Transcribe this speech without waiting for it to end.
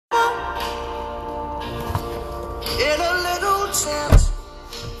tent.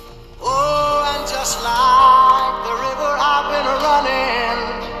 Oh, and just like the river, I've been running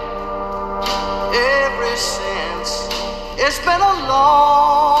ever since. It's been a long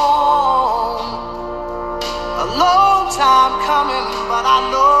time coming, but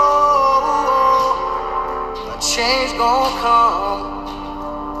I know a change gonna come.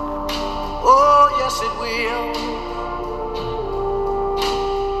 Oh, yes it will.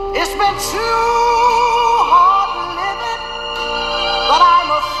 It's been too hard living, but I'm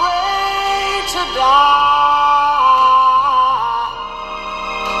afraid to die.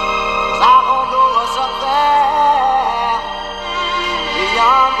 'Cause I don't know what's up there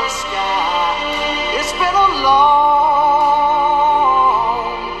beyond the sky. It's been a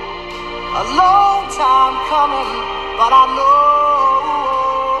long time coming, but I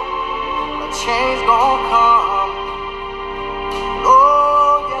know a change gonna come.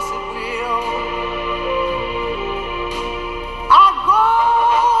 Oh, yes it will. I go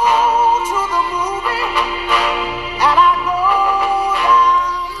to the movie and I go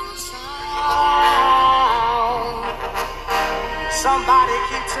downtown. Somebody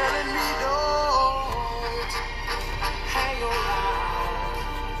keep telling me don't hang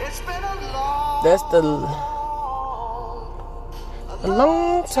around. It's been That's a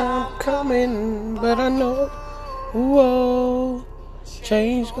long time coming, but I know, whoa,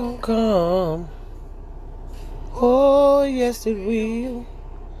 change gonna come. Oh, yes it will.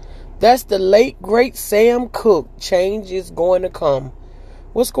 That's the late, great Sam Cooke. Change is going to come.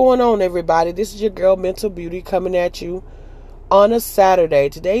 What's going on, everybody? This is your girl, Mental Beauty, coming at you on a Saturday.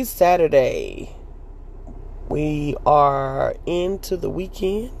 Today's Saturday. We are into the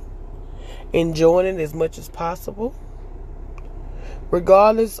weekend, enjoying it as much as possible,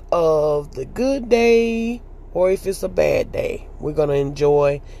 regardless of the good day or if it's a bad day. We're going to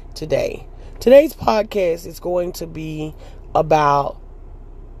enjoy today. Today's podcast is going to be about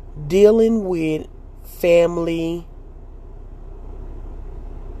dealing with family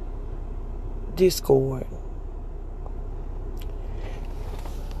discord.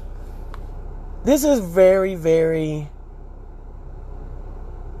 This is very, very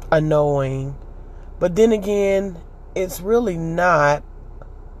annoying. But then again, it's really not,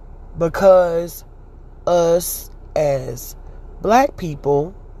 because us as black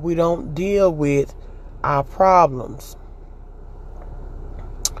people, we don't deal with our problems.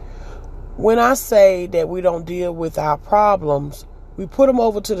 When I say that we don't deal with our problems, we put them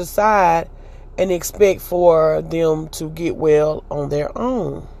over to the side and expect for them to get well on their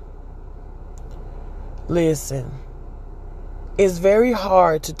own. Listen, it's very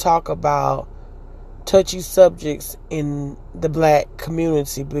hard to talk about touchy subjects in the black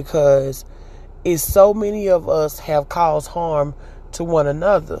community because it's so many of us have caused harm to one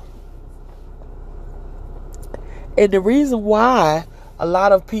another. And the reason why a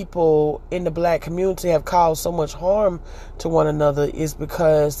lot of people in the black community have caused so much harm to one another is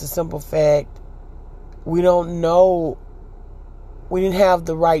because the simple fact we don't know, we didn't have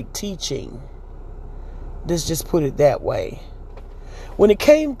the right teaching. Let's just put it that way. When it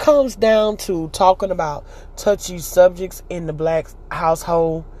comes down to talking about touchy subjects in the black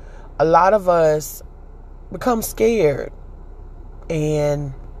household, a lot of us become scared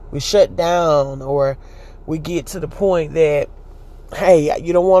and we shut down, or we get to the point that, hey,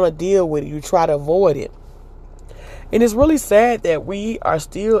 you don't want to deal with it. You try to avoid it. And it's really sad that we are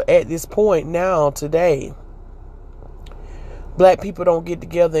still at this point now today. Black people don't get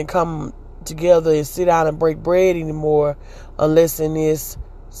together and come together and sit down and break bread anymore, unless it's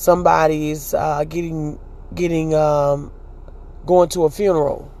somebody's going to a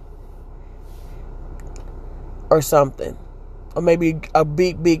funeral or something, or maybe a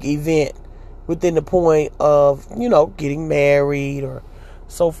big event within the point of, getting married or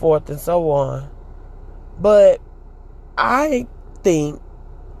so forth and so on. But I think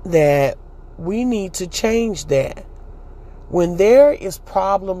that we need to change that. When there is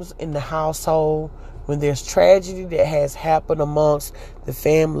problems in the household, when there's tragedy that has happened amongst the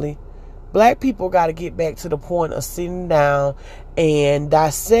family, black people got to get back to the point of sitting down and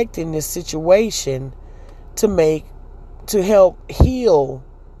dissecting this situation to help heal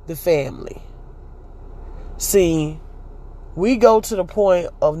the family. See, we go to the point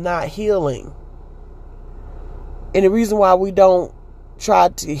of not healing. And the reason why we don't try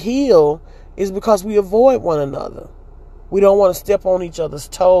to heal is because we avoid one another. We don't want to step on each other's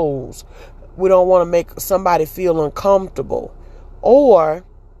toes. We don't want to make somebody feel uncomfortable. Or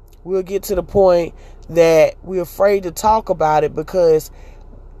we'll get to the point that we're afraid to talk about it because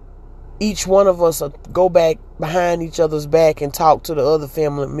each one of us will go back behind each other's back and talk to the other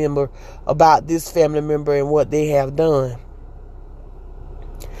family member about this family member and what they have done.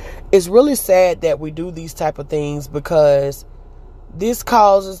 it's really sad that we do these type of things, because this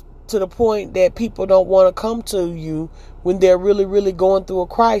causes to the point that people don't want to come to you when they're really, really going through a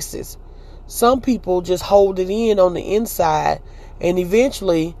crisis. Some people just hold it in on the inside, and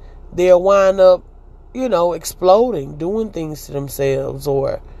eventually they'll wind up, exploding, doing things to themselves,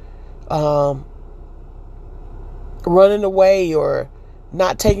 or running away, or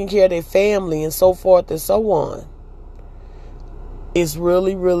not taking care of their family, and so forth and so on. It's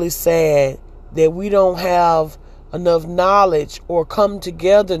really, really sad that we don't have enough knowledge or come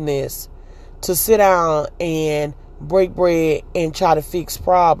togetherness to sit down and break bread and try to fix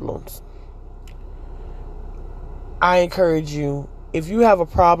problems. I encourage you, if you have a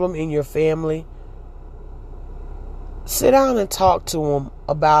problem in your family, sit down and talk to them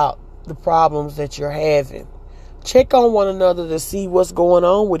about the problems that you're having. Check on one another to see what's going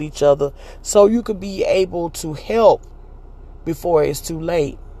on with each other, so you could be able to help before it's too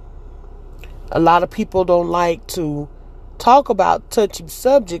late. A lot of people don't like to talk about touchy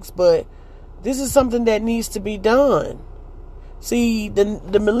subjects, but this is something that needs to be done. See, the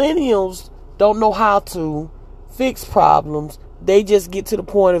millennials don't know how to fix problems. They just get to the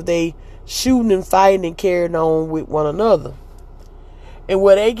point of they shooting and fighting and carrying on with one another. And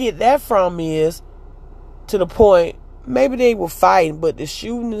where they get that from is to the point, maybe they were fighting, but the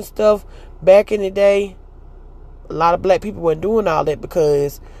shooting and stuff back in the day, a lot of black people weren't doing all that,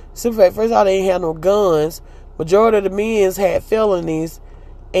 because simply, first of all, they didn't have no guns. Majority of the men had felonies,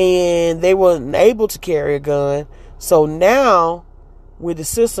 and they weren't able to carry a gun. So now, when the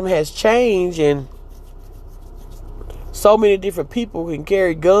system has changed and so many different people can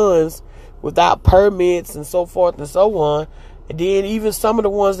carry guns without permits and so forth and so on, and then even some of the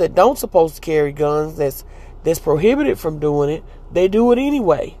ones that don't supposed to carry guns, that's prohibited from doing it, they do it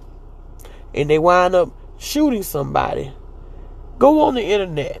anyway, and they wind up shooting somebody. Go on the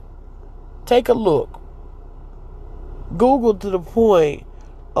internet, take a look, Google to the point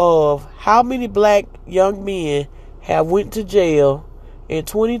of how many black young men have went to jail in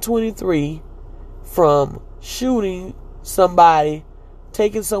 2023 from shooting somebody,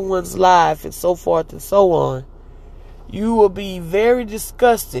 taking someone's life, and so forth and so on. You will be very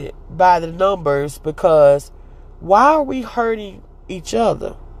disgusted by the numbers, because why are we hurting each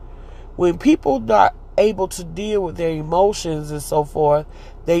other? When people not able to deal with their emotions and so forth,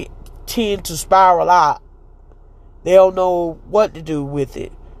 they tend to spiral out. They don't know what to do with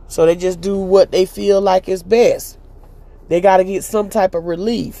it, so they just do what they feel like is best. They got to get some type of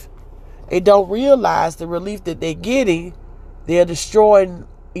relief. They don't realize the relief that they're getting, they're destroying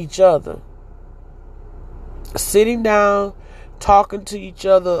each other. Sitting down, talking to each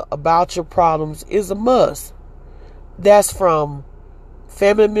other about your problems is a must. That's from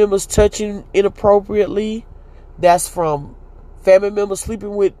family members touching inappropriately. That's from family members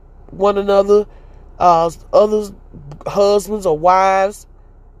sleeping with one another, others, husbands or wives,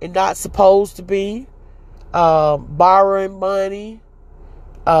 and not supposed to be, borrowing money,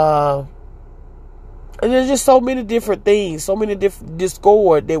 and there's just so many different things, so many different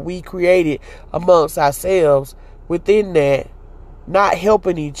discord that we created amongst ourselves within that, not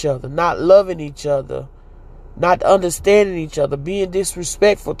helping each other, not loving each other, not understanding each other, being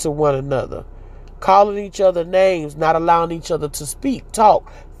disrespectful to one another, calling each other names, not allowing each other to speak, talk,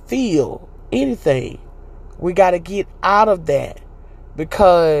 feel anything. We got to get out of that,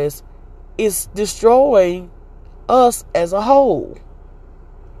 because it's destroying us as a whole.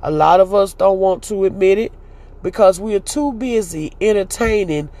 A lot of us don't want to admit it, because we are too busy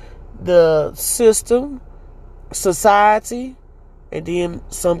entertaining the system, society, and then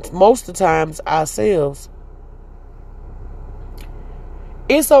most of the times ourselves.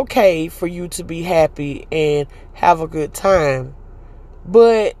 It's okay for you to be happy and have a good time,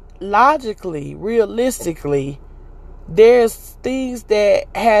 but logically, realistically, there's things that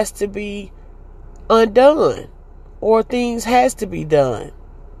has to be undone, or things has to be done.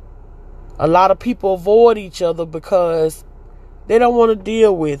 A lot of people avoid each other because they don't want to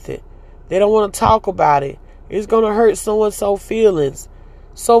deal with it. They don't want to talk about it. It's going to hurt so-and-so's feelings,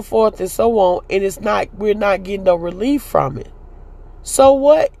 so forth and so on, and we're not getting no relief from it. So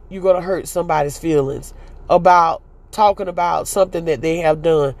what? You're going to hurt somebody's feelings about talking about something that they have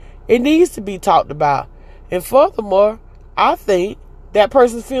done. It needs to be talked about. And furthermore, I think that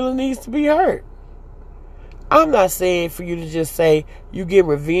person's feeling needs to be hurt. I'm not saying for you to just say you get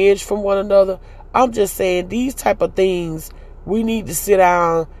revenge from one another. I'm just saying these type of things we need to sit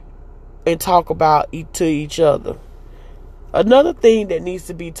down and talk about to each other. Another thing that needs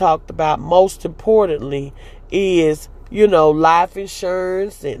to be talked about, most importantly, is, life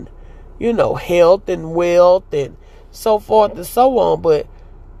insurance and, health and wealth and so forth and so on. But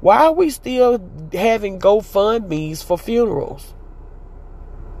Why are we still having GoFundMes for funerals?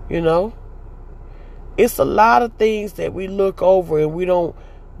 You know? It's a lot of things that we look over and we don't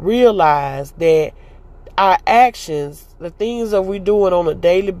realize that our actions, the things that we're doing on a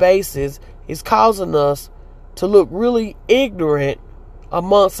daily basis, is causing us to look really ignorant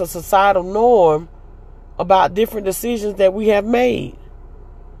amongst a societal norm about different decisions that we have made.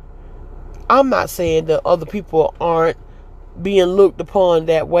 I'm not saying that other people aren't being looked upon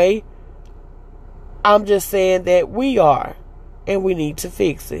that way. I'm just saying that we are, and we need to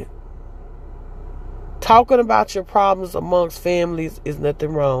fix it. Talking about your problems amongst families is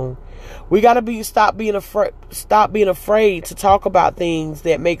nothing wrong. We got to stop being afraid to talk about things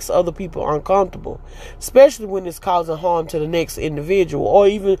that makes other people uncomfortable, especially when it's causing harm to the next individual, or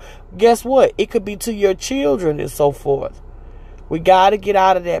even, guess what? It could be to your children and so forth. We got to get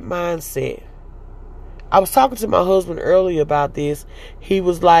out of that mindset. I was talking to my husband earlier about this. He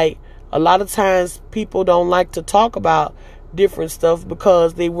was like, a lot of times people don't like to talk about different stuff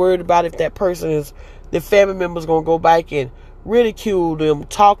because they worried about if that person is, the family member's going to go back and ridicule them,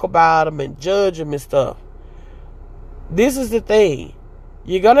 talk about them, and judge them and stuff. This is the thing.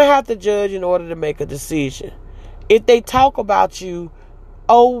 You're going to have to judge in order to make a decision. If they talk about you,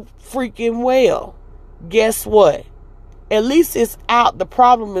 oh freaking well, guess what? At least it's out. The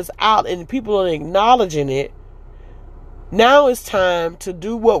problem is out and people are acknowledging it. Now it's time to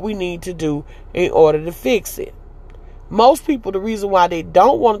do what we need to do in order to fix it. Most people, the reason why they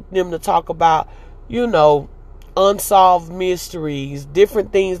don't want them to talk about, unsolved mysteries,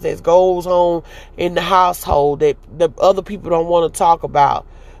 different things that goes on in the household that the other people don't want to talk about,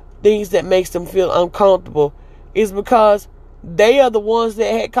 things that makes them feel uncomfortable, is because they are the ones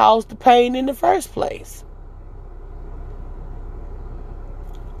that had caused the pain in the first place.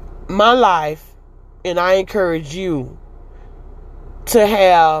 My life, and I encourage you to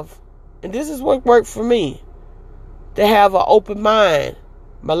have, and this is what worked for me, to have an open mind.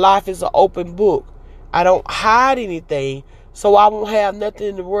 My life is an open book. I don't hide anything, so I won't have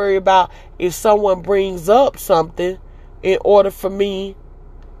nothing to worry about if someone brings up something in order for me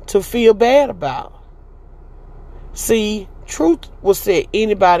to feel bad about. See, truth will set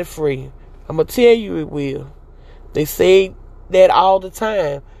anybody free. I'm going to tell you it will. They say that all the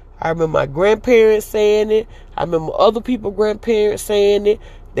time. I remember my grandparents saying it. I remember other people's grandparents saying it.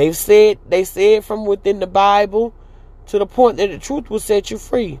 They said from within the Bible, to the point that the truth will set you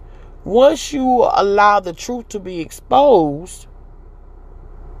free. Once you allow the truth to be exposed,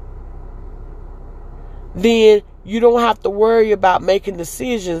 then you don't have to worry about making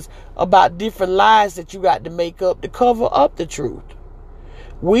decisions about different lies that you got to make up to cover up the truth.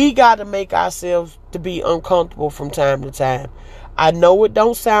 We got to make ourselves to be uncomfortable from time to time. I know it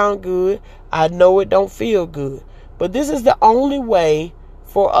don't sound good. I know it don't feel good. But this is the only way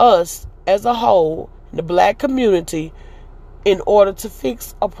for us as a whole, in the black community, in order to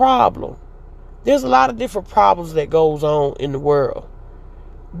fix a problem. There's a lot of different problems that goes on in the world.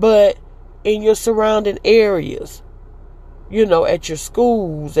 But in your surrounding areas, at your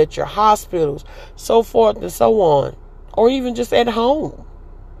schools, at your hospitals, so forth and so on, or even just at home,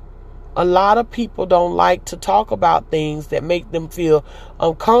 a lot of people don't like to talk about things that make them feel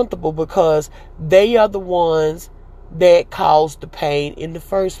uncomfortable because they are the ones that caused the pain in the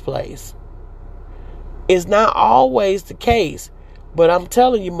first place. It's not always the case, but I'm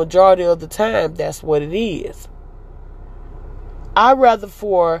telling you, majority of the time, that's what it is. I'd rather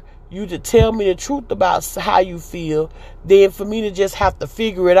for you to tell me the truth about how you feel than for me to just have to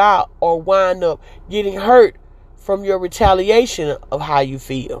figure it out or wind up getting hurt from your retaliation of how you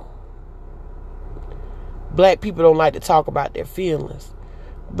feel. Black people don't like to talk about their feelings.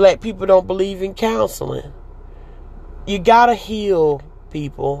 Black people don't believe in counseling. You gotta heal,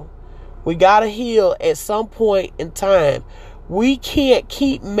 people. We gotta heal at some point in time. We can't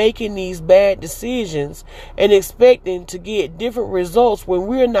keep making these bad decisions and expecting to get different results when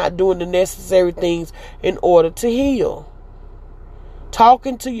we're not doing the necessary things in order to heal.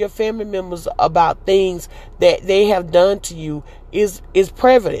 Talking to your family members about things that they have done to you is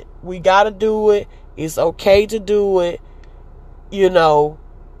prevalent. We gotta do it. It's okay to do it.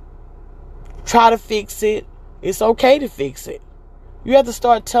 Try to fix it. It's okay to fix it. You have to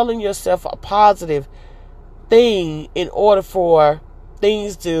start telling yourself a positive thing in order for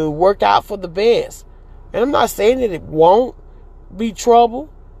things to work out for the best. And I'm not saying that it won't be trouble,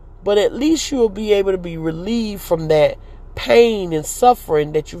 but at least you'll be able to be relieved from that pain and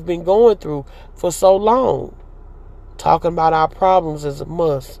suffering that you've been going through for so long. Talking about our problems is a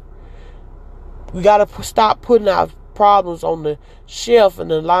must. We got to stop putting our problems on the shelf and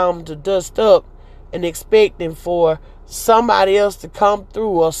allow them to dust up and expecting for somebody else to come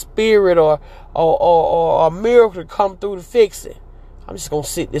through, a spirit or a miracle to come through to fix it. I'm just going to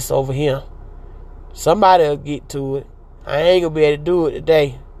sit this over here. Somebody will get to it. I ain't going to be able to do it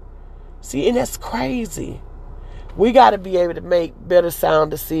today. See, and that's crazy. We got to be able to make better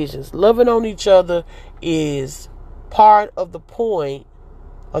sound decisions. Loving on each other is part of the point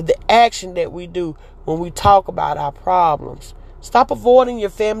of the action that we do when we talk about our problems. Stop avoiding your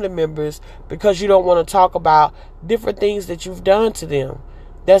family members because you don't want to talk about different things that you've done to them.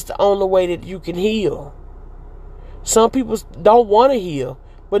 That's the only way that you can heal. Some people don't want to heal,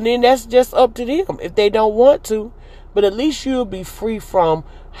 but then that's just up to them if they don't want to. But at least you'll be free from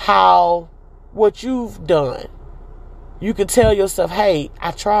what you've done. You can tell yourself, hey,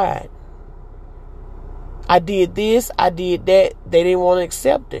 I tried. I did this, I did that. They didn't want to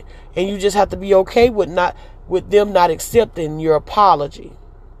accept it. And you just have to be okay with them not accepting your apology.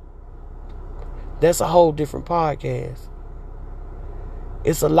 That's a whole different podcast.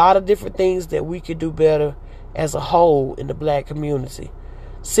 It's a lot of different things that we could do better as a whole in the black community.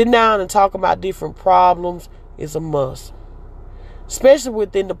 Sitting down and talking about different problems is a must. Especially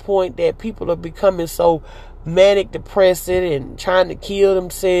within the point that people are becoming so manic depressed and trying to kill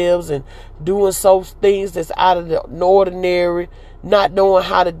themselves and doing so things that's out of the ordinary, not knowing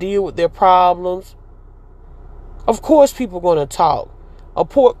how to deal with their problems. Of course people are going to talk. Of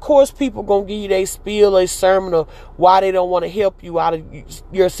course people are going to give you their spiel, a sermon of why they don't want to help you out of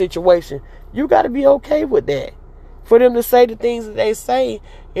your situation. You got to be okay with that. For them to say the things that they say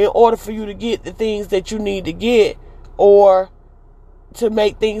in order for you to get the things that you need to get or to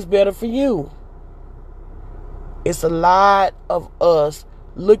make things better for you. It's a lot of us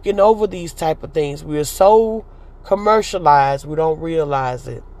looking over these type of things. We are so commercialized, we don't realize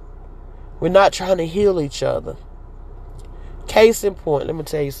it. We're not trying to heal each other. Case in point, let me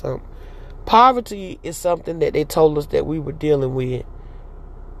tell you something. Poverty is something that they told us that we were dealing with.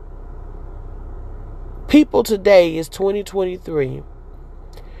 People today is 2023.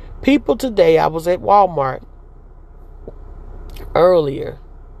 People today, I was at Walmart earlier,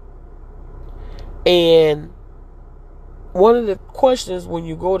 and one of the questions when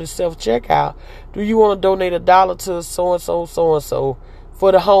you go to self-checkout, do you want to donate $1 to so-and-so, so-and-so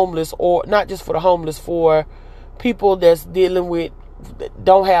for the homeless, or not just for the homeless, for people that's dealing with,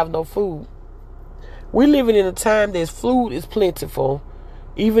 don't have no food. We're living in a time that food is plentiful.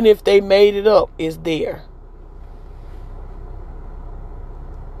 Even if they made it up, it's there.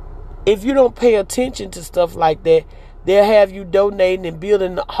 If you don't pay attention to stuff like that, they'll have you donating and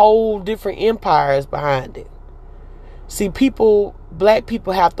building whole different empires behind it. See, black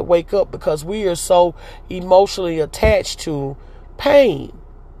people have to wake up because we are so emotionally attached to pain.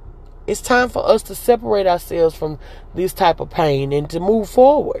 It's time for us to separate ourselves from this type of pain and to move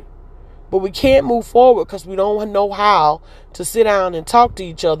forward. But we can't move forward because we don't know how to sit down and talk to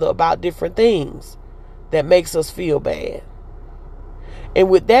each other about different things that makes us feel bad. And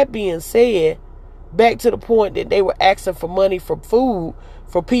with that being said, back to the point that they were asking for money for food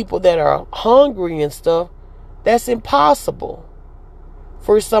for people that are hungry and stuff, that's impossible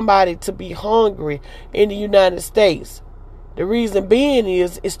for somebody to be hungry in the United States. The reason being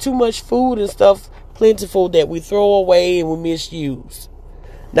is it's too much food and stuff plentiful that we throw away and we misuse.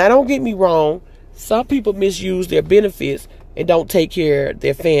 Now, don't get me wrong. Some people misuse their benefits and don't take care of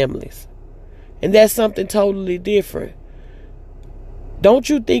their families. And that's something totally different. Don't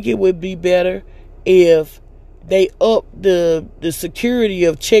you think it would be better if they up the security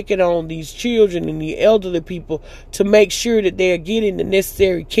of checking on these children and the elderly people to make sure that they're getting the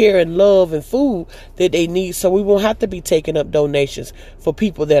necessary care and love and food that they need, so we won't have to be taking up donations for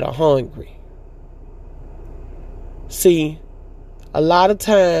people that are hungry? See, a lot of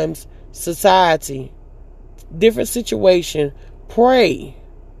times society, different situation, prey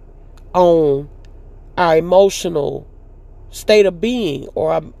on our emotional state of being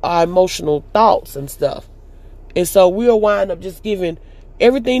or our emotional thoughts and stuff. And so we'll wind up just giving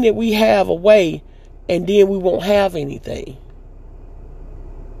everything that we have away, and then we won't have anything.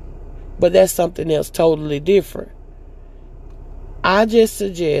 But that's something else totally different. I just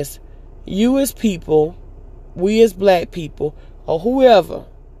suggest you as people, we as black people, or whoever,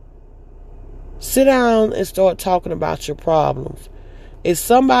 sit down and start talking about your problems. If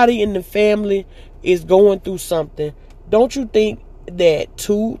somebody in the family is going through something, don't you think that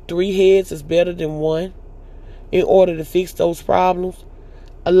 2-3 heads is better than one in order to fix those problems?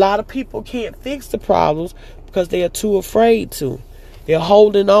 A lot of people can't fix the problems because they are too afraid to. They're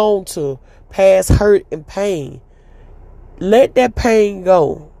holding on to past hurt and pain. Let that pain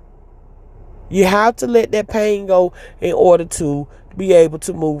go. You have to let that pain go in order to be able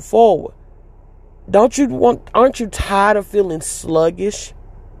to move forward. Aren't you tired of feeling sluggish?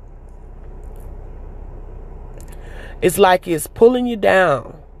 It's like it's pulling you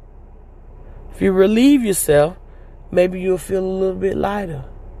down. If you relieve yourself, maybe you'll feel a little bit lighter.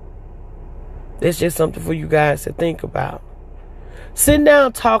 That's just something for you guys to think about. Sitting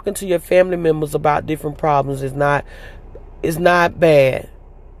down talking to your family members about different problems is not bad.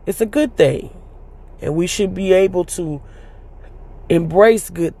 It's a good thing. And we should be able to embrace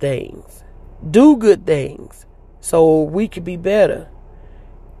good things. Do good things so we can be better.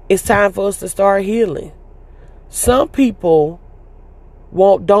 It's time for us to start healing. Some people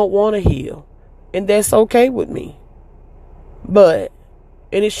don't want to heal, and that's okay with me. And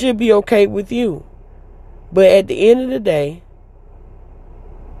it should be okay with you. But at the end of the day,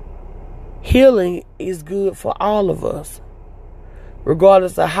 healing is good for all of us,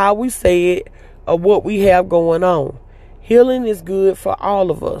 regardless of how we say it or what we have going on. Healing is good for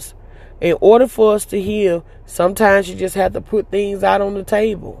all of us. In order for us to heal, sometimes you just have to put things out on the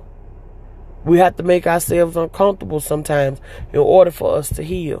table. We have to make ourselves uncomfortable sometimes in order for us to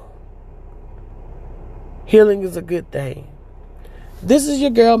heal. Healing is a good thing. This is your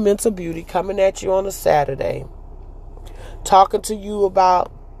girl, Mental Beauty, coming at you on a Saturday, talking to you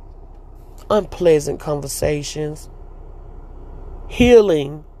about unpleasant conversations,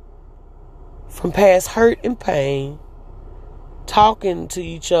 healing from past hurt and pain, talking to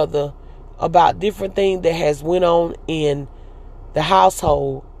each other about different things that has went on in the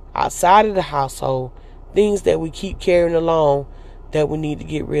household, outside of the household, things that we keep carrying along that we need to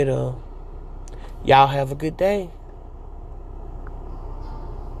get rid of. Y'all have a good day.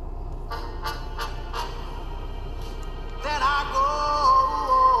 Then I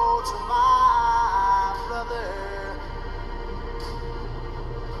go to my brother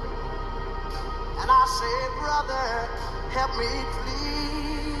and I say, brother, help me please.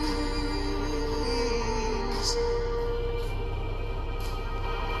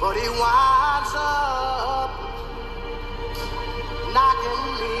 But he winds up knocking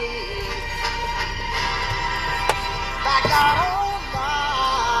me back out.